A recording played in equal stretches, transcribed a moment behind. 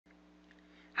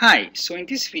Hi, so in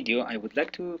this video I would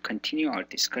like to continue our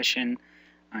discussion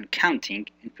on counting.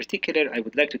 In particular, I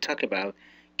would like to talk about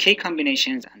k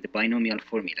combinations and the binomial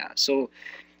formula. So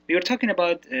we were talking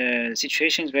about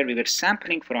situations where we were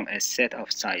sampling from a set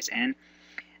of size n,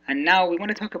 and now we want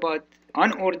to talk about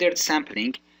unordered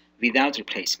sampling without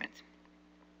replacement.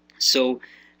 So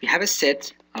we have a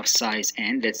set of size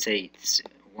n, let's say it's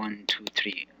 1, 2,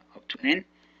 3 up to n,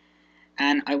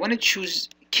 and I want to choose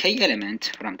k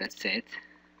element from that set.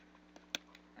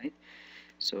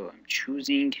 So I'm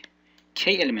choosing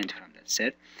k element from that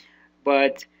set,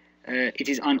 but it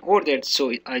is unordered,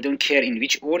 so I don't care in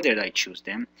which order I choose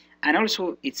them, and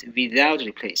also it's without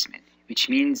replacement, which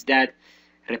means that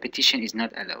repetition is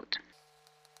not allowed.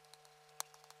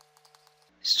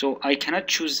 So I cannot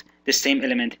choose the same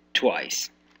element twice.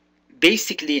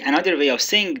 Basically, another way of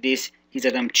saying this is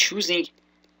that I'm choosing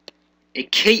a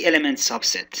k element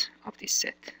subset of this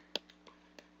set,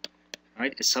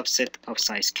 right? A subset of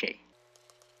size k.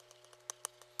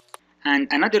 And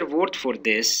another word for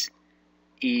this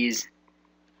is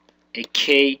a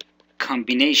k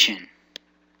combination.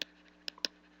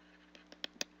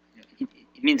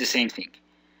 It means the same thing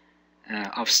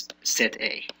of set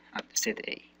A,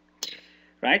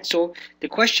 right? So the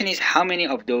question is, how many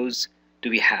of those do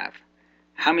we have?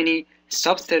 How many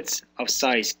subsets of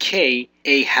size k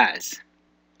A has?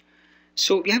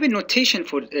 So we have a notation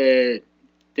for the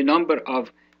number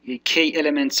of k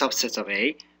element subsets of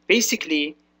A.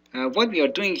 Basically, what we are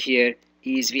doing here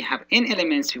is we have n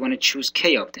elements, we want to choose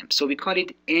k of them. So we call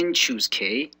it n choose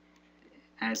k,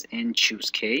 as n choose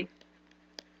k.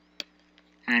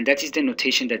 And that is the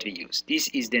notation that we use. This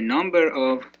is the number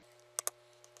of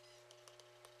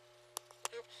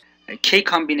k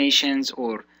combinations,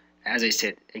 or as I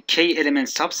said, k element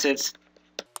subsets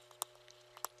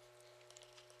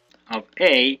of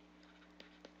A,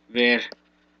 where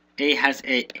A has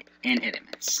n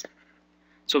elements.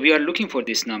 So we are looking for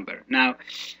this number. Now,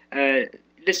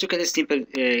 let's look at a simple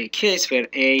case where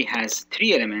A has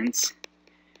 3 elements,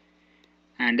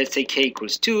 and let's say k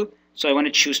equals 2. So I want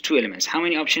to choose 2 elements. How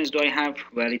many options do I have?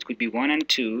 Well, it could be 1 and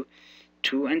 2,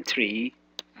 2 and 3,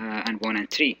 and 1 and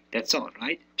 3. That's all,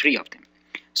 right? 3 of them.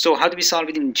 So how do we solve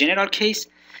it in general case?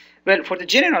 Well, for the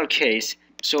general case,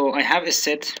 so I have a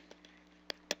set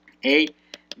A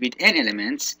with n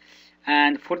elements.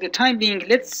 And for the time being,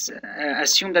 let's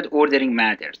assume that ordering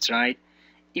matters, right?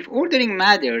 If ordering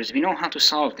matters, we know how to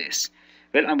solve this.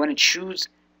 Well, I'm going to choose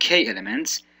k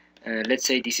elements. Let's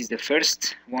say this is the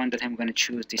first one that I'm going to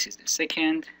choose. This is the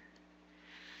second,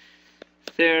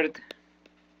 third,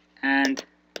 and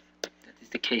that is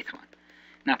the kth one.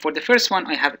 Now, for the first one,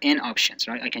 I have n options,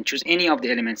 right? I can choose any of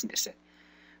the elements in the set.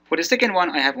 For the second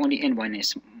one, I have only n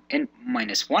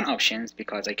minus 1 options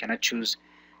because I cannot choose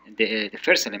the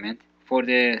first element. For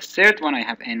the third one, I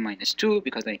have n minus 2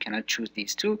 because I cannot choose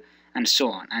these two, and so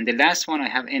on. And the last one, I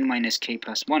have n minus k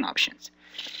plus 1 options.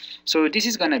 So this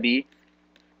is going to be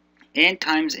n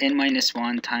times n minus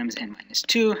 1 times n minus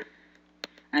 2.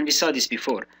 And we saw this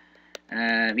before.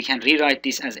 We can rewrite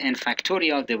this as n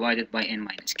factorial divided by n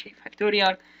minus k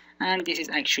factorial. And this is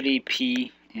actually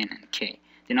p, n, and k,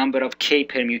 the number of k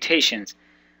permutations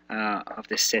of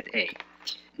the set A.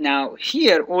 Now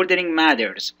here ordering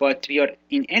matters, but we are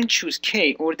in n choose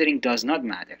k, ordering does not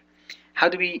matter. How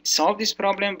do we solve this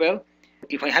problem? Well,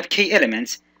 if I have k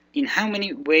elements, in how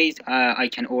many ways I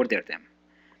can order them?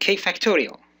 K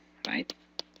factorial, right?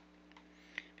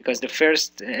 Because the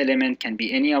first element can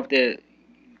be any of the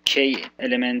k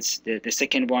elements, the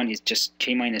second one is just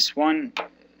k minus 1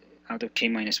 out of k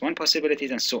minus 1 possibilities,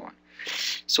 and so on.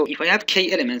 So if I have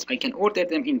k elements, I can order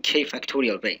them in k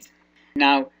factorial ways.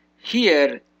 Now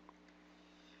here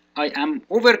I am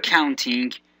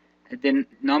overcounting the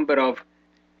number of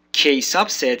k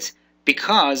subsets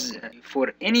because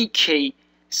for any k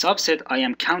subset I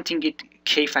am counting it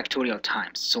k factorial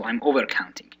times, so I'm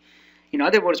overcounting. In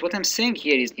other words, what I'm saying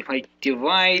here is if I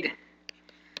divide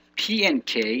p and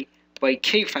k by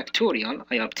k factorial,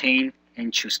 I obtain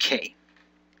n choose k.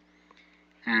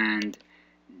 And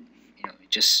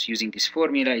just using this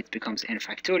formula, it becomes n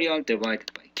factorial divided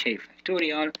by k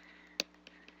factorial,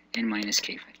 n minus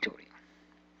k factorial.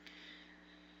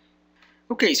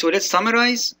 Okay, so let's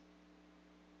summarize.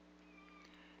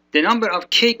 The number of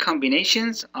k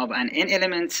combinations of an n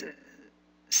elements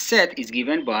set is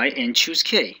given by n choose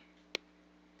k.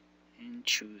 N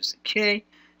choose k.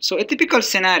 So a typical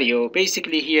scenario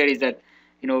basically here is that,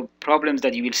 problems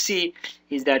that you will see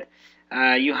is that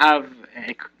you have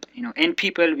n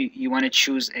people, you want to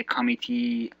choose a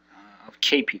committee of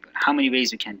k people. How many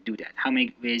ways we can do that? How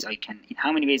many ways I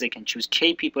can choose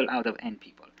k people out of n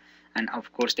people? And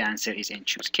of course the answer is n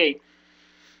choose k.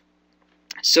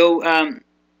 So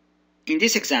in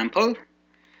this example,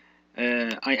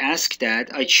 I ask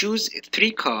that I choose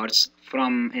 3 cards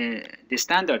from the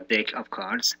standard deck of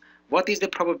cards. What is the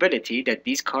probability that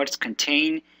these cards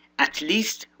contain at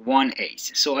least one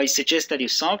ace? So I suggest that you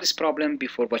solve this problem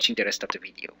before watching the rest of the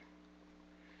video.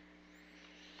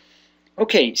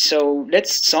 Okay, so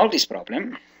let's solve this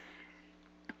problem.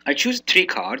 I choose 3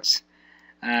 cards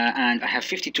and I have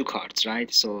 52 cards,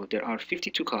 right? So there are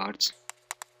 52 cards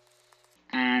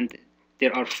and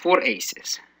there are 4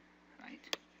 aces.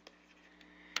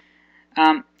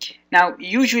 Now,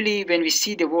 usually when we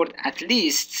see the word at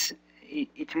least,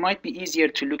 it might be easier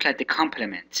to look at the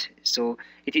complement. So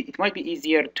it might be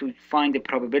easier to find the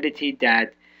probability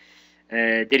that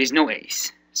there is no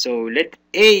ace. So let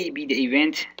A be the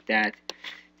event that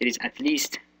there is at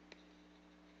least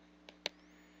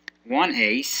one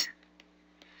ace.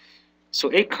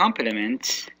 So A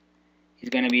complement is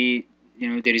going to be,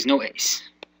 there is no ace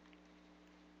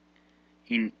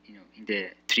in the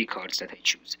 3 cards that I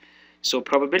choose. So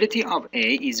probability of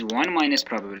A is 1 minus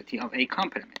probability of A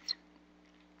complement.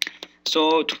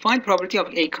 So to find probability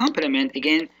of A complement,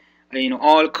 again,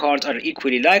 all cards are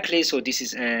equally likely. So this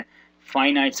is a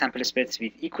finite sample space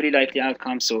with equally likely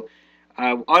outcomes. So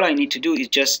all I need to do is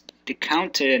just the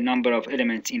counter number of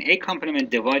elements in A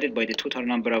complement divided by the total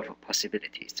number of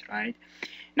possibilities, right?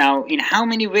 Now, in how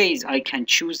many ways I can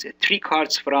choose 3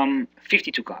 cards from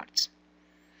 52 cards?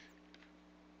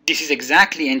 This is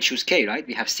exactly n choose k, right?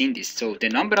 We have seen this. So the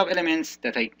number of elements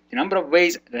the number of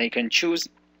ways that I can choose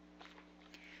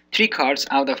 3 cards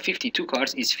out of 52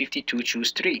 cards is 52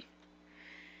 choose 3.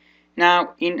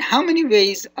 Now, in how many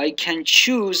ways I can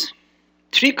choose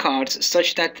 3 cards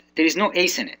such that there is no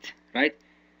ace in it, right?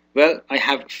 Well, I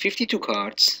have 52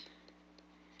 cards.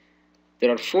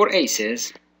 There are 4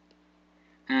 aces,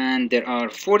 and there are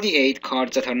 48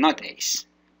 cards that are not ace,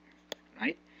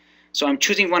 right? So I'm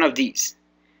choosing one of these.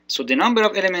 So the number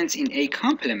of elements in A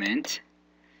complement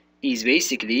is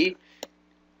basically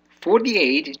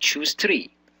 48 choose 3.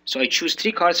 So I choose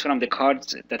 3 cards from the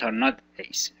cards that are not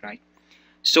ace, right?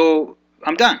 So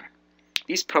I'm done.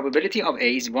 This probability of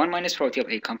A is 1 minus probability of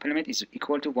A complement is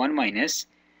equal to 1 minus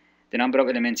the number of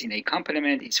elements in A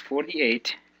complement is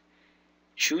 48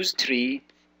 choose 3,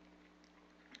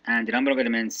 and the number of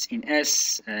elements in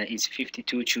S is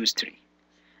 52 choose 3,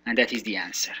 and that is the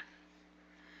answer.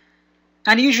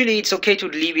 And usually it's okay to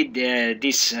leave it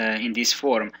in this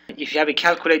form. If you have a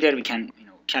calculator, we can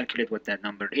calculate what that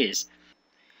number is.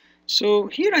 So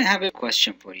here I have a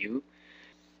question for you.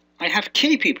 I have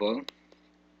k people,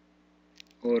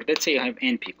 or let's say I have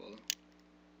n people,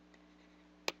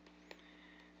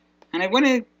 and I want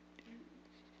to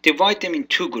divide them in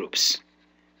 2 groups.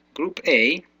 Group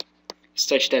A,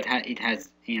 such that it has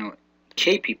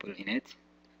k people in it,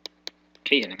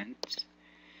 k elements,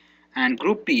 and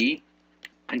group B,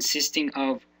 consisting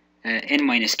of n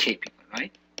minus k people,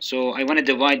 right? So I want to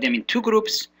divide them in 2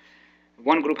 groups.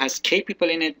 One group has k people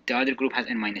in it, the other group has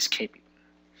n minus k people.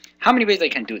 How many ways I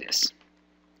can do this?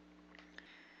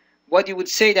 What you would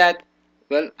say that,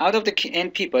 well, out of the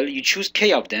n people, you choose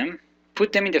k of them,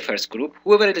 put them in the first group.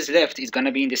 Whoever is left is going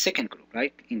to be in the second group,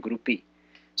 right? In group B.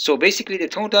 So basically the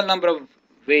total number of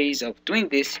ways of doing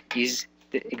this is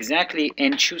exactly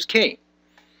n choose k,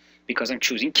 because I'm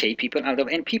choosing k people out of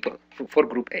n people for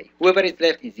group A. Whoever is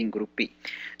left is in group B.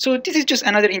 So this is just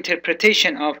another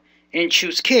interpretation of n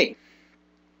choose k,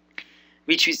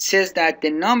 which says that the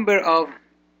number of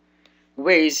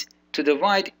ways to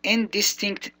divide n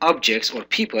distinct objects or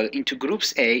people into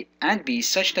groups A and B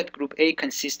such that group A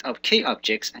consists of k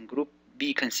objects and group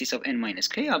B consists of n minus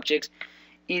k objects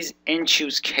is n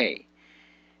choose k.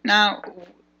 Now,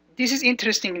 this is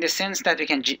interesting in the sense that we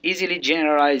can easily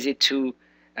generalize it to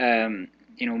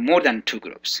more than 2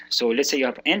 groups. So let's say you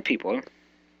have n people.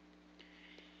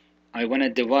 I want to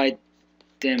divide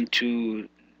them to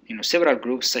several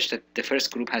groups such that the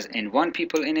first group has n1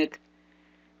 people in it,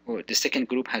 or the second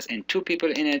group has n2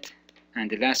 people in it, and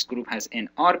the last group has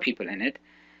nr people in it.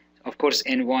 Of course,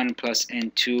 n1 plus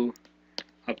n2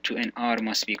 up to nr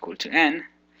must be equal to n.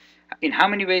 In how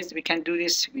many ways we can do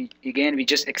this? We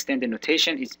just extend the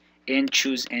notation. It's n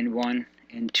choose n1,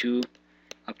 n2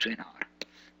 up to nr.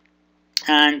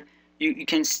 And you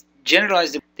can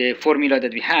generalize the formula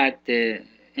that we had, the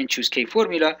n choose k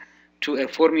formula, to a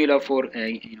formula for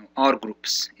r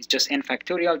groups. It's just n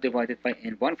factorial divided by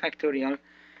n1 factorial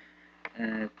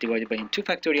divided by n2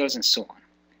 factorials, and so on.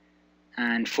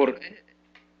 And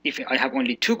if I have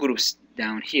only 2 groups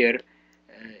down here,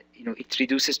 it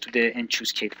reduces to the n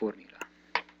choose k formula.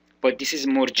 But this is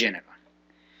more general,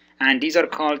 and these are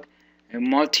called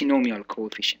multinomial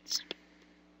coefficients.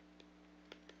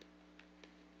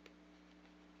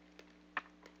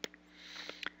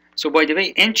 So by the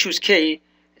way, n choose k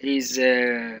is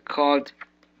called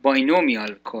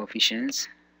binomial coefficients,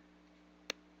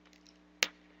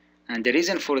 and the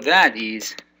reason for that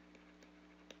is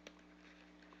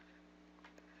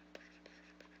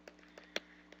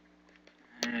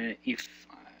if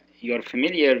you're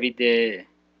familiar with the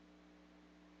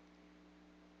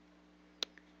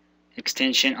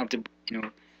extension of the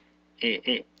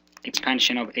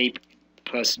expansion of a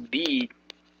plus b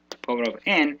power of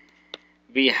n,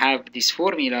 we have this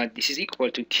formula. This is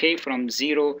equal to k from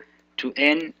 0 to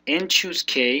n choose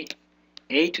k,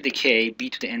 a to the k, b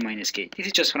to the n minus k. This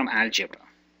is just from algebra.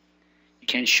 You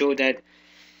can show that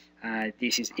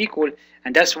this is equal,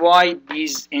 and that's why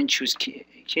these n choose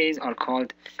k's are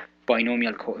called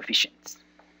binomial coefficients.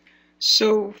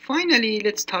 So finally,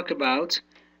 let's talk about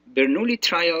Bernoulli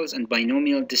trials and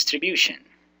binomial distribution.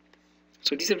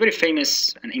 So this is a very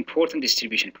famous and important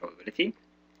distribution probability.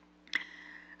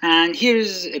 And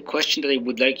here's a question that I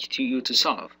would like you to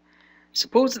solve.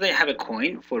 Suppose that I have a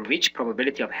coin for which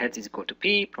probability of heads is equal to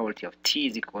p, probability of t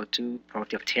is equal to,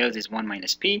 probability of tails is 1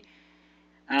 minus p,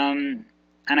 and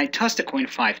I toss the coin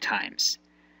 5 times.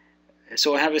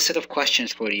 So I have a set of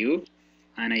questions for you,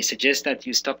 and I suggest that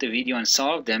you stop the video and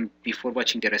solve them before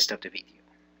watching the rest of the video.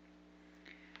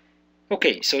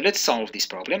 Okay, so let's solve this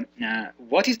problem.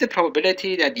 What is the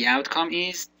probability that the outcome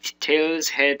is tails,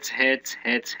 heads, heads,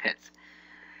 heads, heads?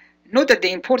 Note that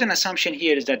the important assumption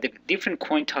here is that the different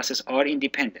coin tosses are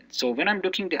independent. So when I'm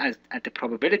looking at the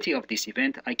probability of this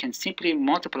event, I can simply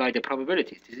multiply the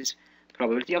probabilities. This is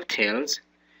probability of tails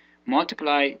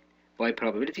multiplied by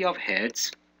probability of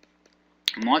heads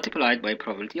multiplied by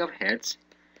probability of heads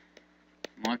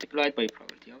multiplied by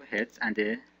probability of heads, and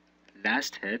the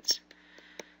last heads.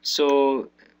 So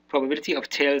probability of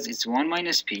tails is 1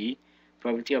 minus p,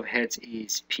 probability of heads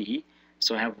is p,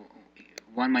 so I have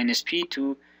 1 minus p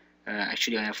to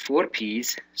actually I have 4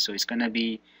 p's, so it's gonna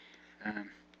be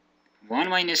 1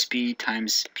 minus p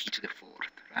times p to the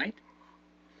 4th, right?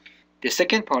 The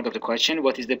second part of the question,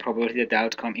 what is the probability that the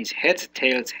outcome is heads,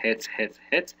 tails, heads, heads,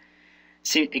 heads?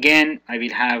 See, again, I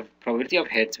will have probability of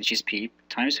heads, which is p,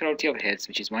 times probability of heads,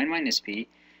 which is 1 minus p,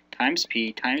 times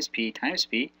p, times p, times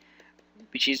p,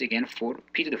 which is again 4,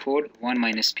 p to the 4th, 1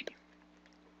 minus p.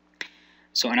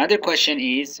 So another question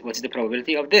is, what is the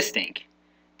probability of this thing?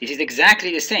 This is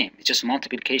exactly the same. It's just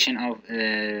multiplication of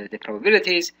the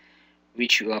probabilities,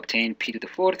 which you obtain p to the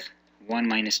 4th, 1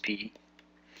 minus p.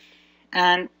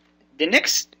 And the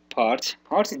next part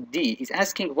D, is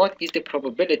asking what is the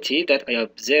probability that I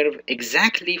observe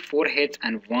exactly 4 heads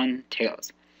and 1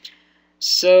 tails.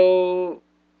 So,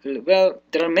 well,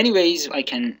 there are many ways I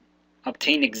can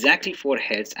obtain exactly 4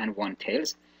 heads and 1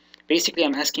 tails. Basically,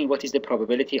 I'm asking what is the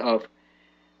probability of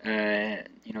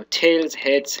tails,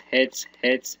 heads, heads,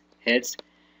 heads, heads,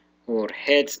 or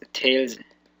heads, tails,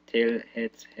 tail,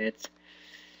 heads, heads,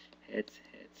 heads,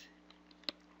 heads,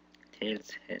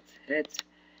 tails, heads, heads,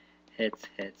 heads,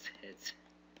 heads, heads,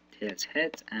 tails,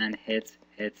 heads, and heads,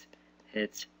 heads,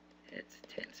 heads, heads,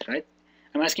 tails, right?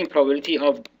 I'm asking probability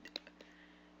of,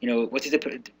 what is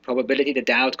the probability that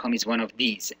the outcome is one of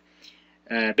these.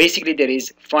 Basically, there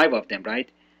is 5 of them, right?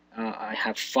 I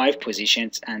have 5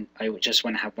 positions, and I just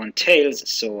want to have 1 tails,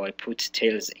 so I put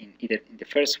tails in either in the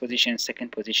first position,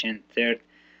 second position, third,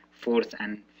 fourth,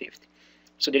 and fifth.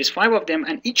 So there is 5 of them,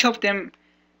 and each of them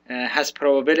has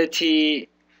probability.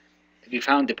 We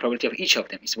found the probability of each of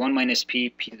them is 1 minus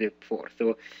p, p to the 4th.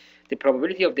 So the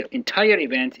probability of the entire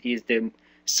event is the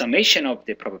summation of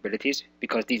the probabilities,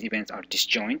 because these events are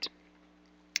disjoint.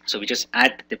 So we just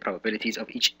add the probabilities of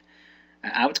each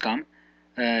outcome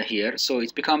here. So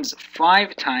it becomes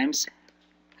 5 times,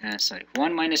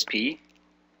 1 minus p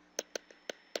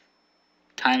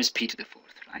times p to the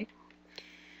 4th, right?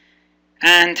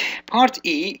 And part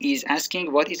E is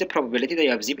asking what is the probability that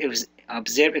you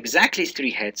observe exactly 3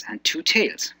 heads and 2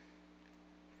 tails.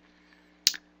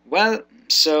 Well,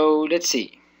 so let's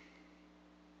see.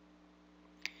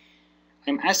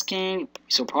 I'm asking,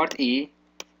 so part E,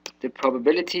 the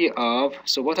probability of,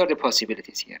 so what are the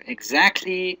possibilities here?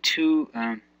 Exactly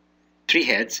 3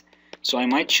 heads. So I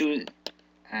might choose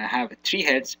have 3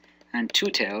 heads and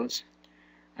 2 tails.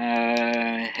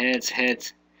 Heads,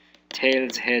 heads,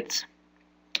 tails, heads,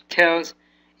 tails.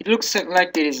 It looks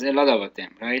like there is a lot of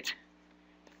them, right?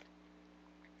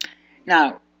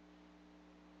 Now,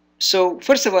 so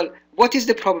first of all, what is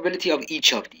the probability of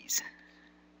each of these?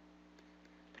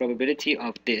 Probability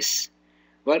of this.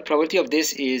 Well, probability of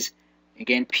this is,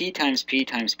 again, p times p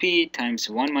times p times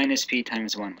 1 minus p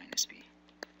times 1 minus p.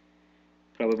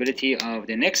 Probability of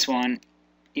the next one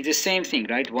is the same thing,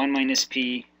 right? 1 minus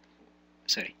p,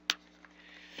 sorry.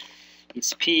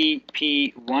 it's P,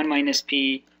 P1 minus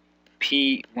P,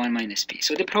 P1 minus P.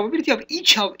 So the probability of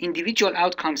each of individual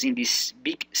outcomes in this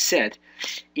big set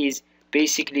is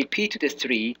basically P to the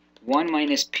 3, 1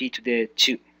 minus P to the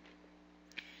 2.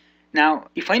 Now,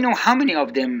 if I know how many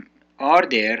of them are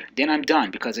there, then I'm done,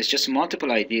 because I just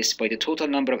multiply this by the total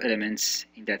number of elements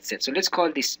in that set. So let's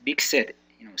call this big set,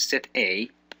 set A.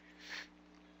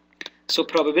 So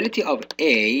probability of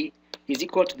A is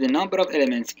equal to the number of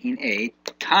elements in A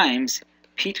times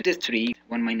P to the 3,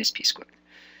 1 minus P squared.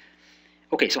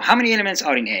 Okay, so how many elements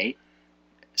are in A?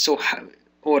 So,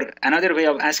 or another way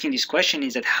of asking this question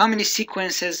is that how many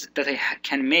sequences that I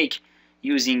can make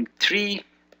using 3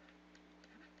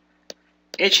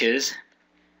 H's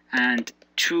and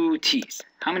 2 T's.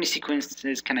 How many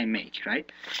sequences can I make, right?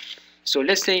 So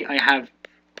let's say I have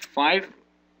 5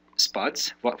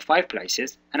 spots, 5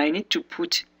 places, and I need to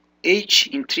put H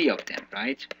in 3 of them,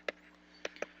 right?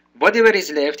 Whatever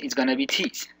is left is gonna be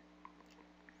T's.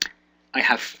 I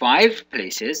have 5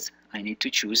 places, I need to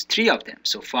choose 3 of them.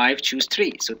 So 5 choose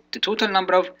 3. So the total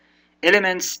number of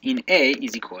elements in A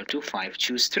is equal to 5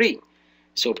 choose 3.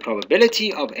 So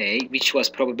probability of A, which was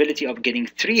probability of getting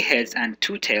 3 heads and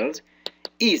 2 tails,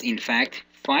 is in fact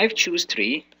 5 choose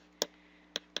 3,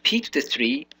 P to the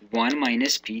 3, 1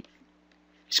 minus P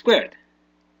squared.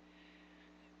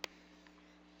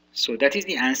 So that is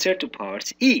the answer to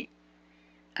part E.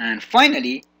 And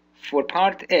finally, for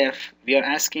part F, we are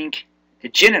asking a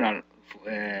general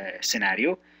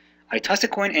scenario. I toss a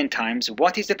coin n times.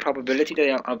 What is the probability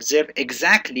that I observe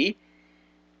exactly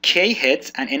k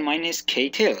heads and n minus k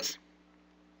tails?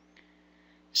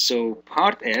 So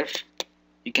part F,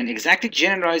 you can exactly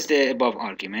generalize the above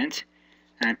argument,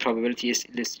 and probability is,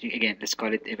 let's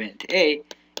call it event A,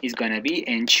 is gonna be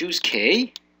n choose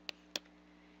k.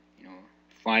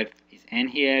 5 is n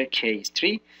here, k is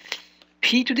 3,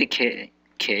 p to the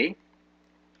k,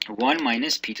 1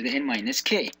 minus p to the n minus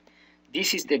k.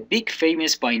 This is the big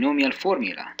famous binomial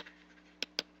formula.